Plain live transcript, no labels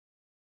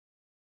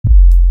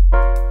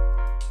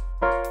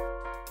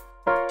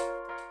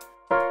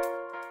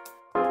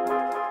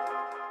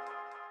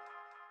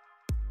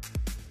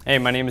Hey,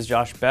 my name is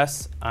Josh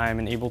Bess. I'm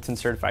an Ableton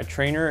certified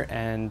trainer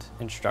and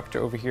instructor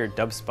over here at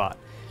Dubspot.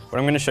 What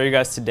I'm going to show you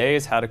guys today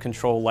is how to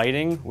control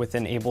lighting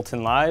within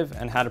Ableton Live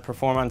and how to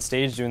perform on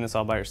stage doing this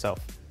all by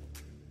yourself.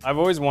 I've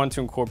always wanted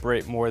to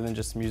incorporate more than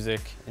just music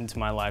into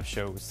my live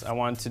shows. I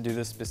wanted to do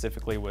this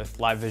specifically with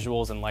live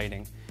visuals and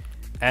lighting.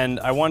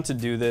 And I wanted to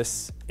do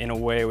this in a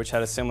way which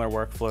had a similar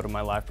workflow to my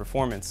live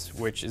performance,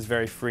 which is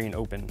very free and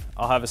open.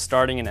 I'll have a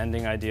starting and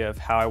ending idea of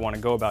how I want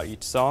to go about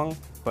each song,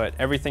 but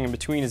everything in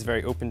between is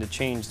very open to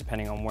change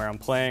depending on where I'm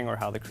playing or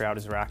how the crowd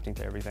is reacting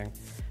to everything,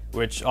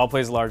 which all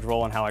plays a large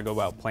role in how I go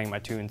about playing my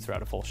tunes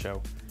throughout a full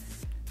show.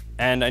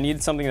 And I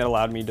needed something that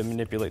allowed me to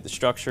manipulate the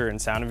structure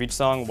and sound of each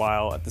song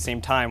while at the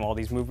same time all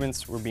these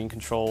movements were being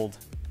controlled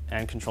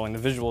and controlling the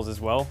visuals as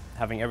well,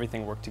 having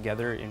everything work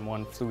together in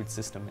one fluid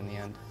system in the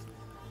end.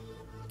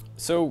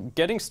 So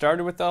getting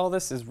started with all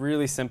this is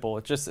really simple.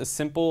 It's just a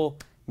simple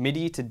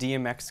MIDI to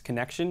DMX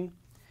connection.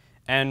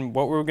 And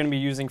what we're going to be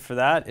using for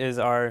that is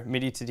our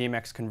MIDI to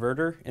DMX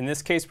converter. In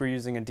this case, we're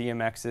using a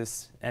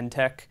DMXis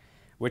NTech,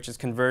 which is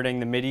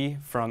converting the MIDI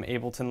from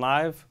Ableton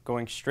Live,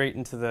 going straight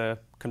into the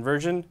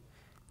conversion,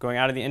 going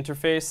out of the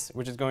interface,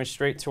 which is going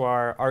straight to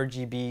our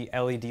RGB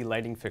LED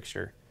lighting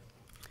fixture.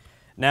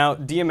 Now,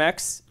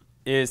 DMX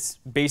is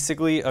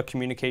basically a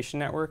communication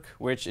network,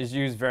 which is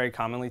used very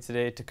commonly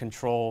today to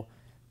control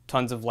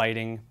tons of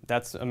lighting.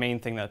 That's a main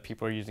thing that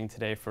people are using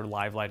today for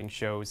live lighting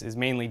shows, is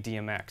mainly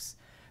DMX.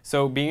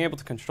 So being able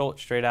to control it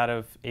straight out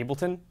of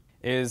Ableton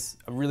is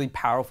a really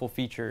powerful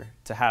feature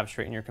to have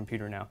straight in your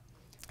computer now.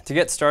 To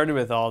get started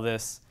with all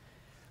this,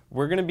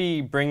 we're going to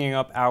be bringing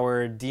up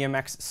our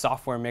DMX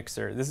software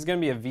mixer. This is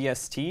going to be a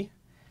VST,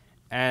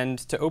 and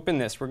to open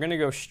this, we're going to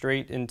go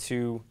straight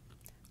into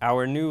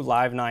our new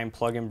Live 9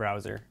 plugin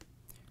browser.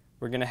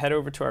 We're going to head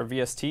over to our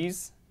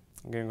VSTs.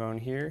 I'm going to go in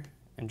here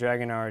and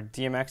drag in our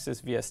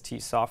DMXis VST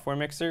software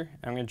mixer.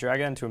 I'm going to drag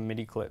it into a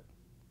MIDI clip.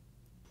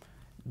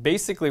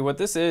 Basically what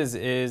this is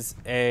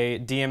a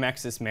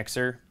DMXis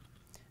mixer,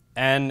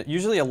 and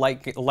usually a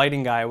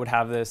lighting guy would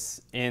have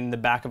this in the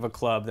back of a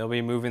club. They'll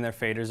be moving their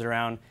faders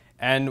around,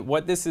 and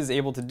what this is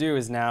able to do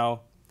is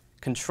now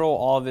control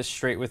all of this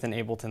straight within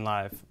Ableton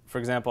Live. For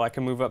example, I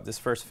can move up this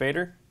first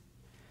fader,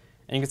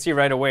 and you can see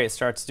right away it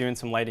starts doing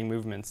some lighting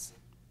movements.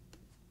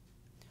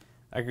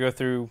 I could go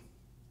through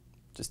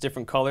just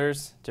different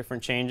colors,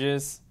 different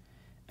changes,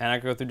 and I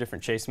could go through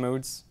different chase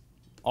modes,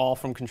 all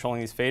from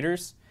controlling these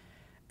faders.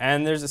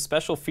 And there's a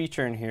special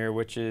feature in here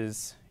which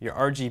is your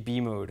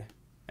RGB mode.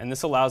 And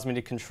this allows me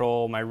to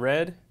control my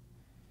red,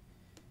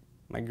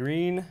 my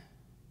green,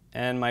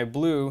 and my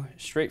blue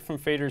straight from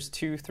faders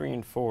 2, 3,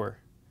 and 4.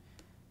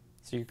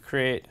 So you can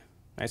create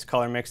nice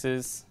color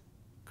mixes,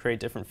 create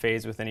different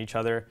fades within each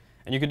other,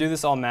 and you can do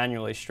this all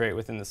manually straight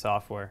within the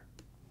software.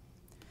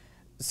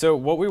 So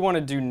what we want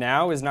to do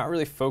now is not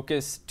really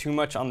focus too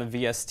much on the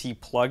VST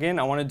plugin.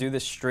 I want to do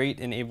this straight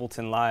in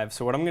Ableton Live.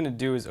 So what I'm going to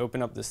do is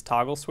open up this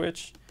toggle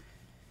switch,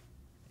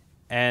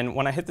 and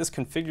when I hit this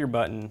configure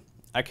button,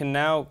 I can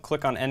now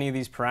click on any of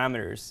these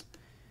parameters,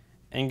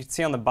 and you can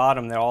see on the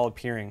bottom they're all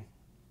appearing.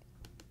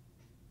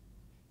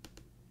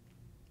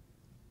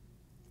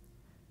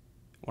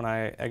 When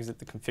I exit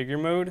the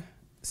configure mode,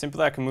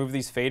 simply I can move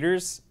these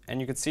faders, and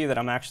you can see that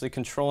I'm actually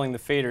controlling the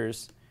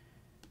faders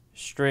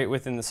straight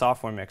within the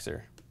software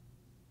mixer.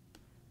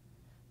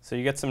 So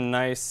you get some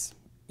nice,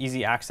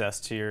 easy access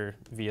to your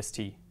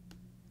VST.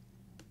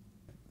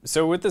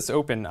 So with this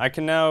open, I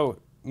can now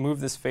move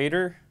this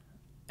fader,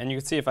 and you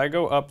can see if I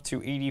go up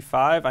to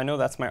 85, I know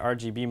that's my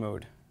RGB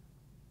mode.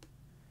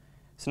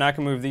 So now I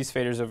can move these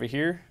faders over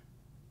here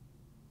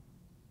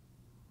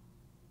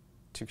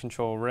to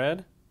control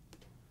red,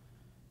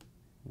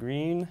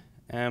 green,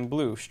 and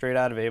blue straight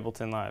out of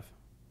Ableton Live.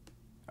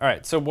 All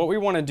right, so what we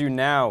want to do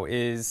now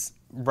is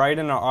write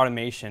in our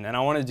automation, and I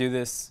want to do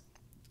this,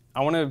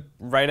 I want to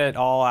write it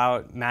all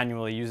out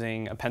manually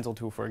using a pencil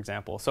tool, for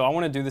example. So I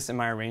want to do this in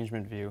my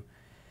arrangement view.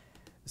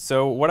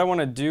 So what I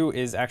want to do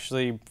is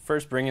actually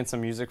first bring in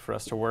some music for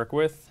us to work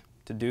with.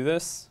 To do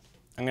this,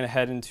 I'm going to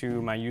head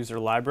into my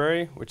user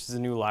library, which is a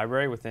new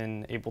library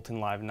within Ableton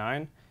Live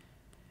 9.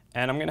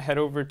 And I'm going to head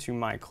over to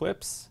my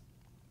clips,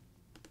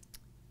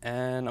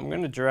 and I'm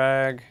going to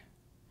drag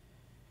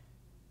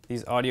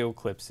these audio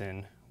clips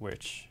in,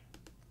 which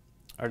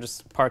are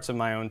just parts of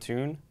my own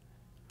tune.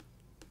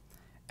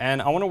 And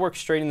I want to work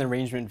straight in the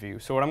arrangement view.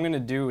 So what I'm going to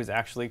do is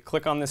actually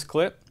click on this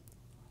clip,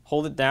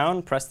 hold it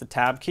down, press the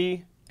tab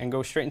key, and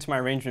go straight into my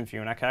arrangement view.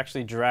 And I can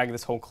actually drag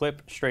this whole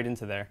clip straight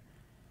into there.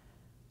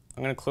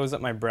 I'm going to close up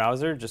my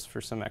browser just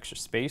for some extra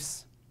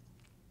space.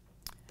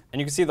 And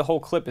you can see the whole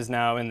clip is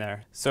now in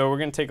there. So we're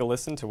going to take a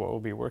listen to what we'll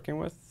be working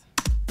with.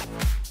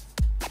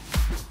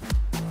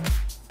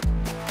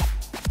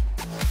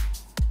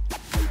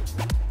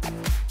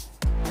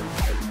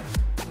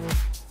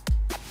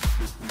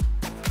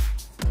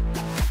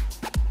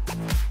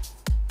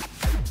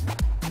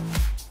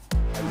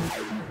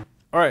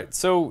 All right,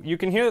 so you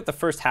can hear that the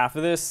first half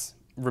of this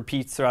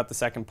repeats throughout the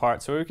second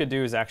part. So what we could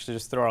do is actually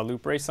just throw our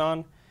loop race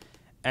on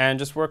and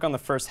just work on the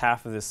first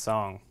half of this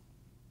song.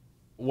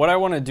 what I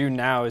want to do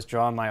now is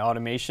draw my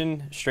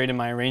automation straight in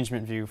my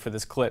arrangement view for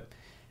this clip.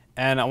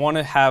 And I want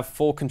to have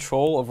full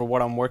control over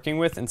what I'm working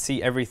with and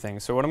see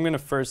everything. So what I'm going to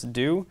first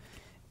do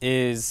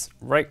is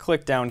right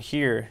click down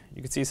here.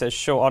 You can see it says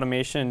show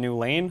automation in new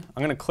lane.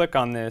 I'm going to click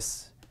on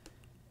this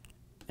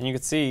and you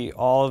can see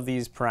all of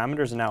these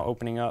parameters are now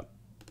opening up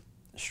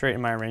straight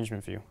in my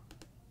arrangement view.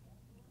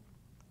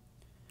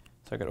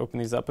 So I could open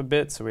these up a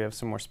bit so we have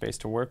some more space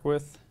to work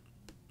with.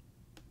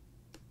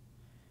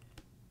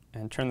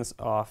 And turn this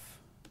off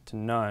to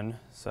none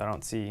so I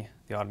don't see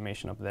the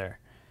automation up there.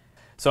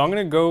 So I'm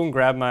going to go and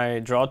grab my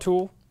draw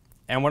tool,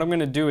 and what I'm going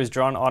to do is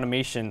draw an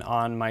automation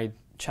on my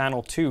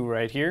channel 2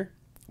 right here,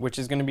 which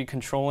is going to be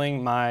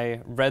controlling my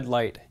red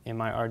light in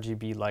my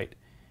RGB light.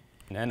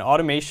 And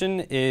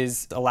automation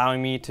is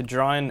allowing me to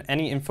draw in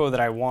any info that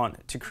I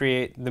want to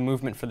create the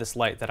movement for this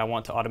light that I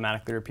want to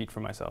automatically repeat for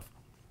myself.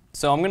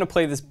 So I'm going to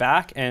play this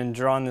back and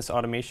draw in this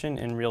automation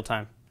in real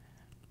time.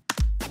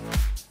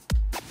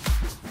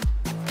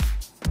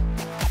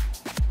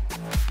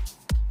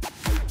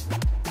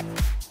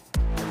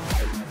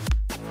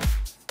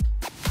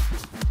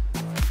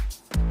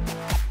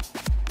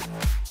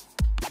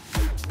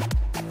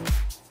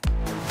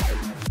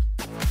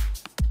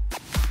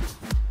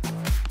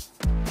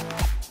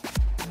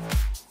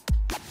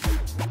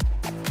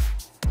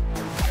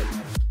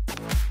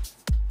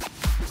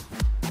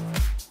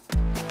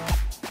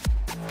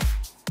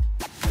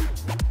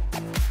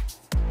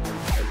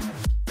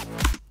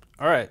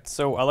 Alright,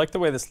 so I like the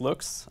way this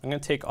looks. I'm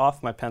going to take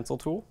off my pencil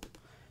tool.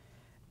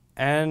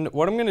 And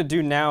what I'm going to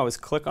do now is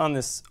click on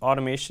this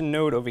automation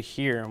node over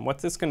here. And what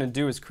this is going to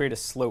do is create a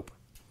slope.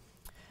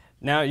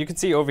 Now you can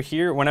see over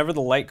here, whenever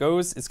the light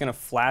goes, it's going to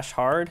flash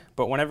hard.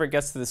 But whenever it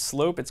gets to the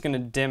slope, it's going to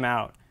dim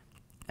out.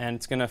 And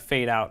it's going to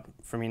fade out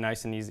for me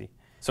nice and easy.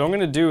 So what I'm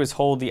going to do is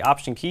hold the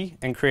Option key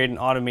and create an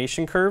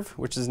automation curve,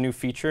 which is a new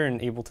feature in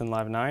Ableton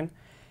Live 9.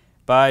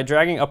 By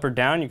dragging up or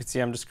down, you can see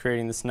I'm just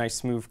creating this nice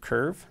smooth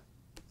curve.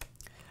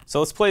 So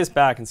let's play this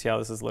back and see how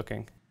this is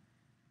looking.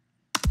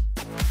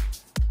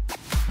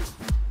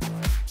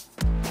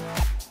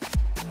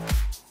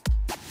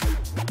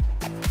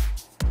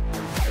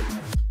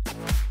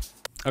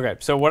 Okay,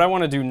 so what I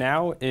want to do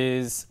now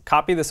is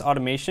copy this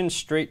automation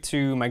straight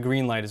to my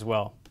green light as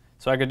well.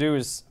 So what I could do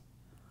is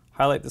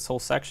highlight this whole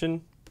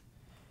section,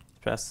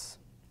 press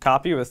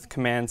copy with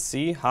Command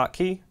C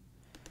hotkey,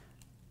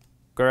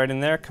 go right in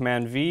there,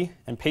 Command V,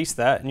 and paste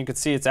that, and you can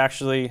see it's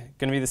actually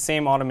going to be the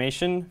same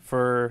automation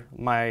for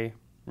my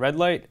red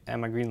light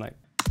and my green light.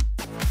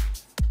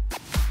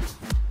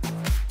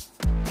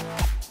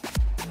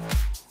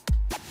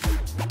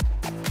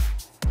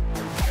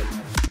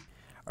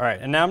 All right,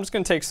 and now I'm just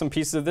going to take some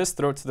pieces of this,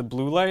 throw it to the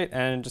blue light,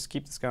 and just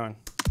keep this going.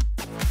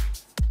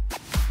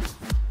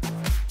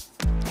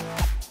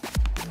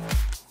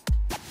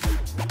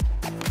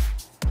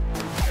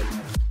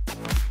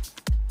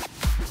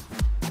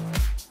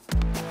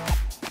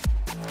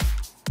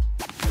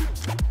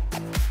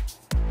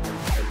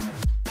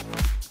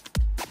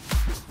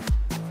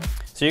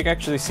 So you can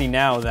actually see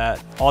now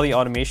that all the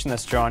automation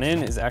that's drawn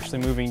in is actually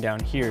moving down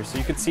here. So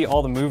you can see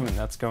all the movement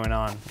that's going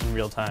on in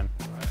real time.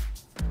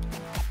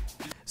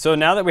 So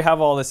now that we have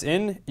all this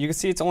in, you can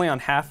see it's only on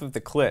half of the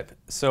clip.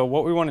 So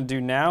what we want to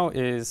do now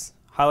is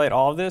highlight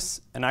all of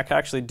this, and I can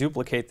actually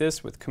duplicate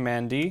this with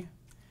Command D.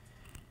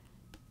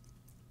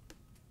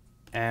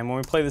 And when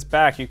we play this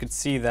back, you can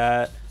see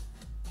that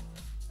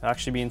it'll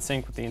actually be in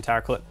sync with the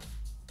entire clip.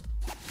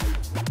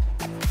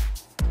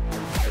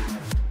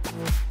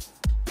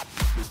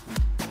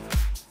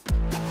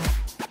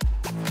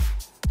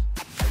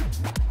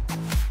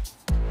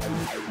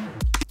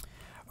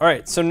 All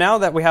right, so now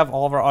that we have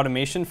all of our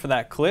automation for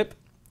that clip,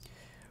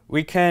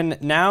 we can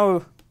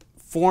now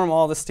form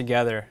all this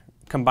together,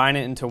 combine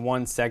it into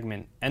one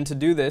segment. And to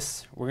do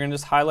this, we're going to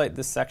just highlight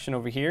this section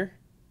over here.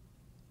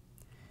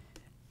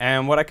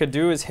 And what I could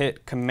do is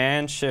hit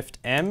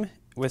Command-Shift-M,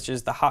 which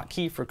is the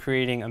hotkey for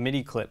creating a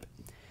MIDI clip.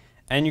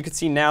 And you can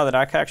see now that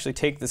I can actually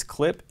take this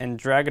clip and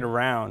drag it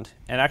around,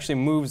 and it actually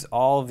moves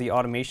all of the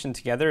automation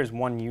together as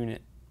one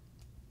unit.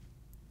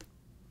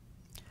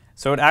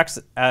 So it acts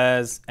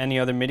as any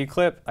other MIDI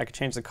clip. I could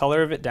change the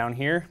color of it down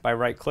here by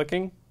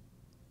right-clicking.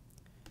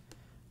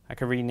 I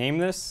could rename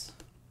this,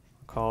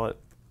 call it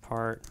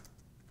Part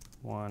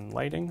 1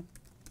 Lighting.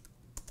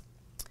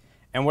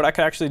 And what I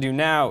could actually do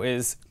now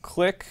is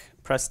click,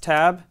 press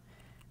Tab,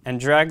 and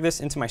drag this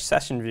into my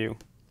session view.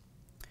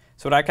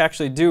 So what I can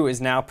actually do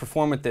is now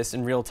perform with this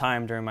in real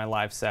time during my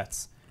live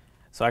sets.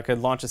 So I could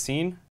launch a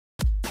scene.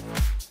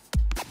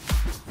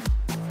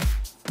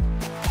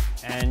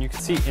 And you can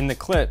see in the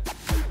clip,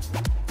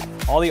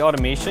 all the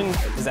automation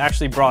is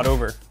actually brought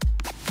over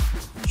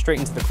straight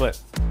into the clip,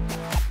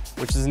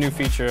 which is a new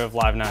feature of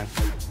Live 9.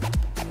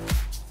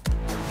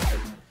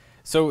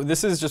 So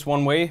this is just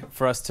one way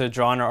for us to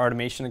draw in our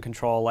automation and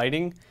control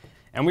lighting,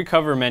 and we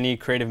cover many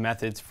creative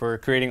methods for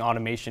creating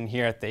automation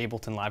here at the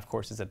Ableton Live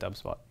courses at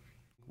Dubspot.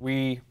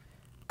 We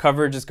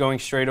cover just going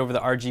straight over the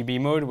RGB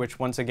mode, which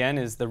once again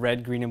is the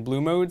red, green, and blue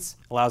modes.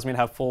 Allows me to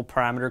have full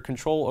parameter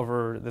control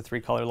over the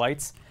 3 color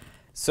lights.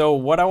 So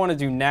what I want to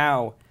do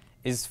now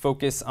is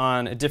focus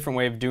on a different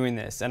way of doing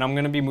this, and I'm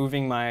going to be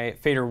moving my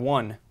fader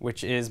 1,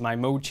 which is my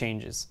mode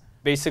changes.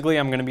 Basically,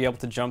 I'm going to be able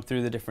to jump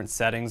through the different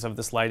settings of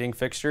this lighting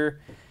fixture,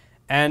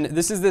 and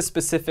this is this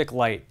specific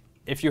light.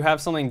 If you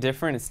have something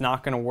different, it's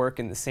not going to work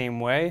in the same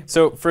way.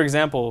 So for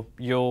example,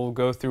 you'll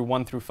go through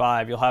 1 through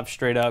 5, you'll have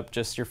straight up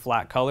just your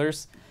flat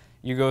colors.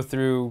 You go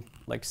through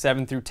like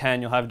 7 through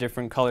 10, you'll have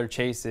different color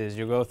chases.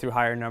 You'll go through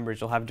higher numbers,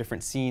 you'll have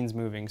different scenes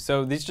moving.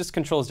 So these just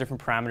controls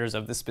different parameters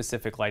of this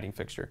specific lighting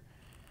fixture.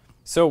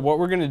 So what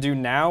we're going to do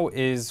now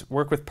is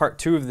work with part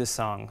 2 of this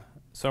song.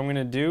 So what I'm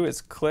going to do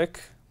is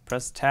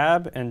press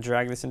tab, and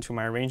drag this into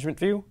my arrangement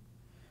view.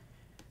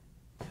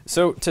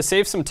 So to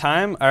save some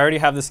time, I already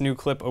have this new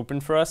clip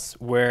open for us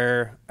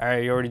where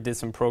I already did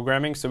some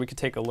programming, so we could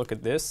take a look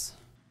at this.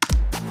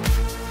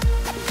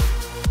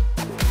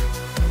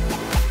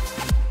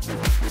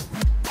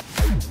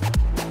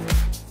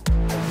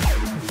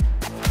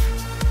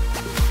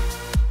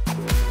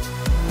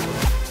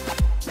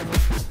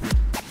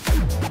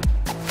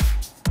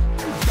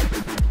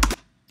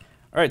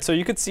 All right, so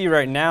you could see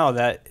right now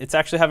that it's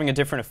actually having a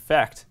different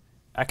effect.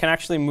 I can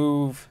actually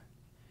move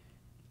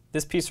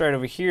this piece right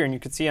over here, and you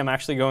can see I'm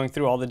actually going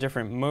through all the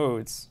different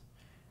modes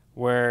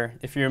where,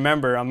 if you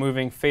remember, I'm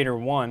moving fader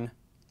 1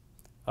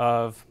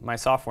 of my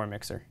software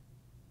mixer,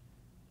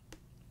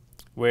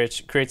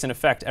 which creates an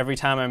effect. Every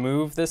time I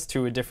move this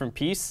to a different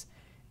piece,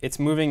 it's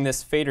moving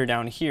this fader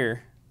down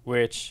here,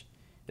 which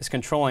is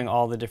controlling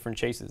all the different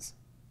chases.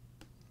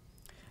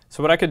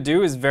 So what I could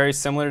do is very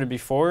similar to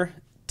before.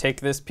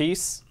 Take this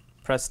piece,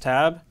 press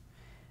tab,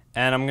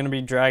 and I'm going to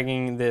be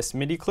dragging this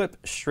MIDI clip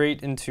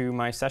straight into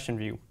my session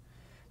view.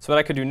 So what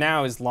I could do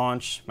now is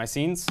launch my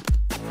scenes.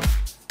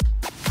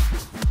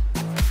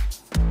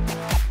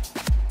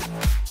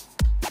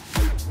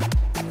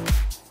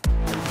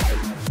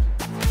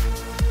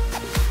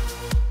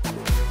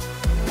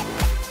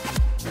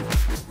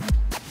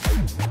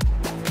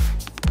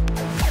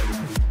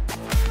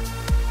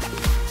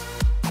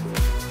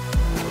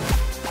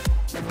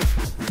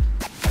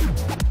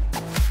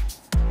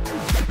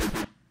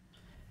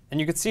 And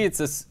you can see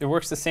it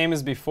works the same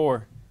as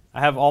before. I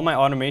have all my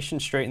automation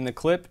straight in the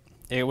clip.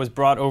 It was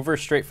brought over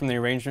straight from the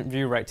arrangement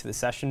view right to the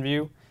session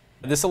view.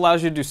 This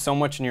allows you to do so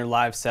much in your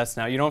live sets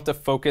now. You don't have to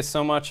focus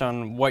so much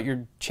on what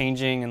you're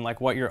changing and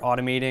like what you're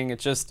automating.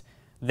 It's just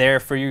there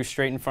for you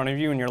straight in front of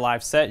you in your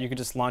live set. You could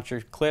just launch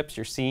your clips,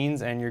 your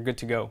scenes, and you're good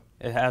to go.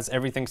 It has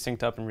everything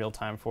synced up in real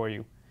time for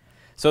you.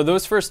 So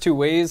those first 2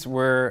 ways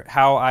were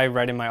how I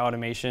write in my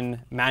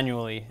automation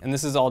manually, and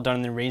this is all done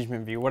in the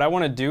arrangement view. What I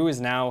want to do is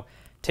now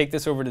take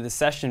this over to the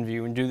session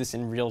view and do this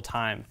in real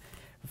time.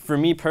 For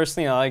me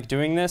personally, I like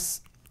doing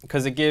this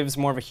because it gives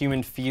more of a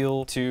human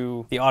feel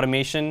to the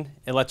automation.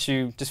 It lets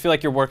you just feel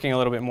like you're working a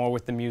little bit more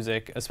with the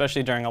music,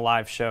 especially during a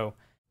live show.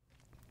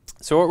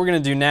 So what we're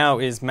going to do now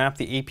is map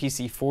the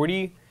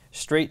APC40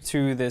 straight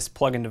to this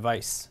plugin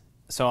device.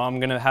 So I'm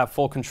going to have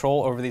full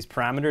control over these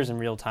parameters in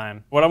real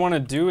time. What I want to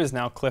do is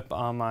now click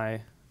on my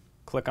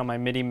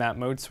MIDI map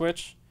mode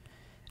switch.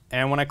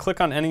 And when I click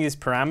on any of these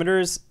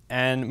parameters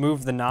and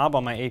move the knob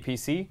on my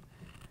APC,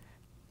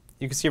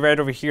 you can see right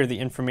over here the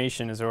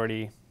information is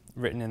already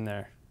written in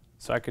there.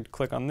 So I could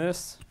click on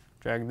this,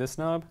 drag this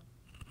knob.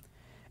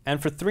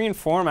 And for 3 and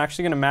 4, I'm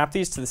actually going to map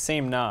these to the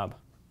same knob.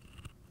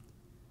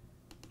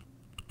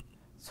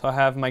 So I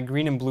have my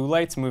green and blue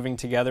lights moving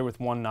together with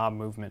 1 knob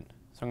movement.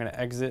 So I'm going to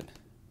exit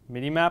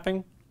MIDI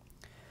mapping.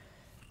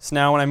 So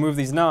now when I move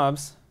these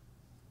knobs,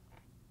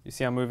 you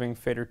see I'm moving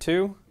fader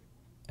 2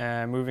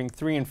 and moving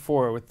 3 and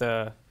 4 with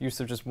the use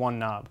of just 1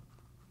 knob.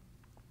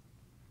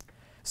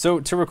 So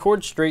to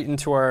record straight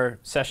into our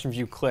session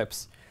view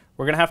clips,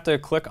 we're going to have to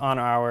click on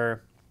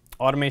our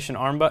automation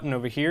arm button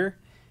over here,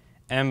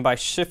 and by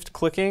shift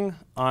clicking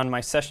on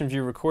my session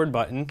view record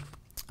button,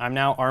 I'm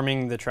now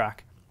arming the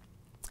track.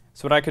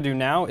 So what I could do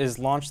now is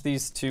launch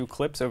these 2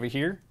 clips over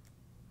here.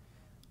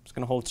 I'm just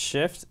going to hold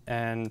shift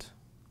and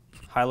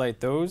highlight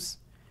those,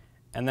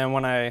 and then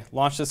when I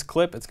launch this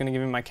clip, it's going to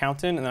give me my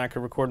count in, and then I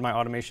could record my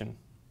automation.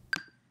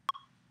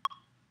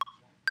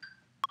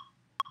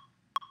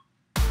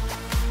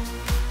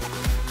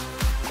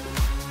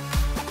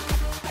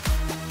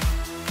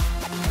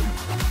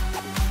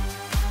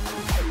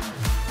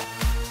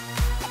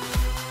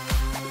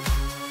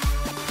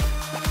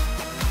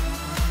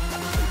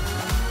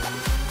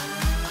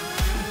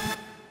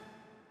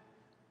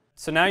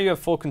 So now you have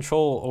full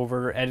control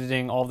over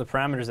editing all the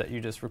parameters that you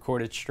just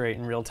recorded straight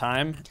in real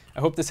time. I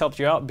hope this helped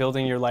you out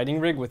building your lighting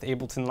rig with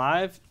Ableton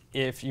Live.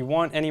 If you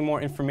want any more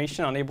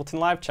information on Ableton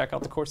Live, check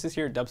out the courses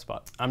here at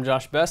Dubspot. I'm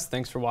Josh Bess.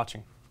 Thanks for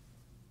watching.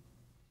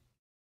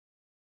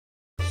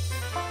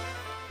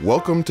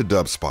 Welcome to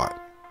Dubspot.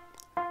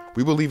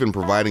 We believe in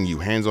providing you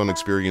hands-on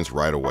experience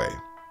right away.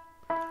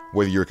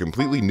 Whether you're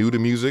completely new to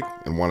music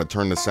and want to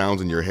turn the sounds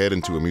in your head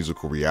into a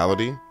musical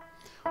reality,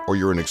 or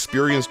you're an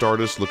experienced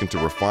artist looking to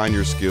refine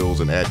your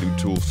skills and add new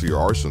tools to your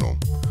arsenal,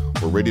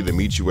 we're ready to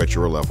meet you at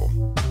your level.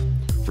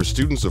 For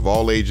students of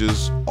all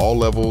ages, all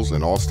levels,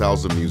 and all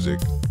styles of music,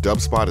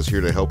 Dubspot is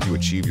here to help you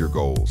achieve your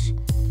goals.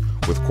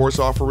 With course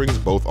offerings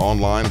both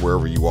online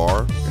wherever you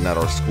are and at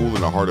our school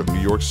in the heart of New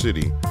York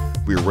City,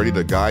 we are ready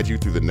to guide you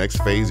through the next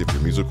phase of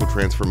your musical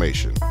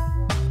transformation.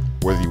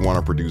 Whether you want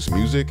to produce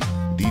music,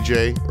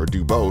 DJ, or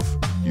do both,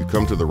 you've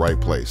come to the right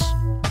place.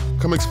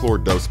 Come explore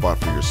Dubspot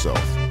for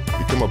yourself,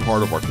 become a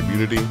part of our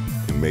community,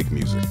 and make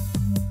music.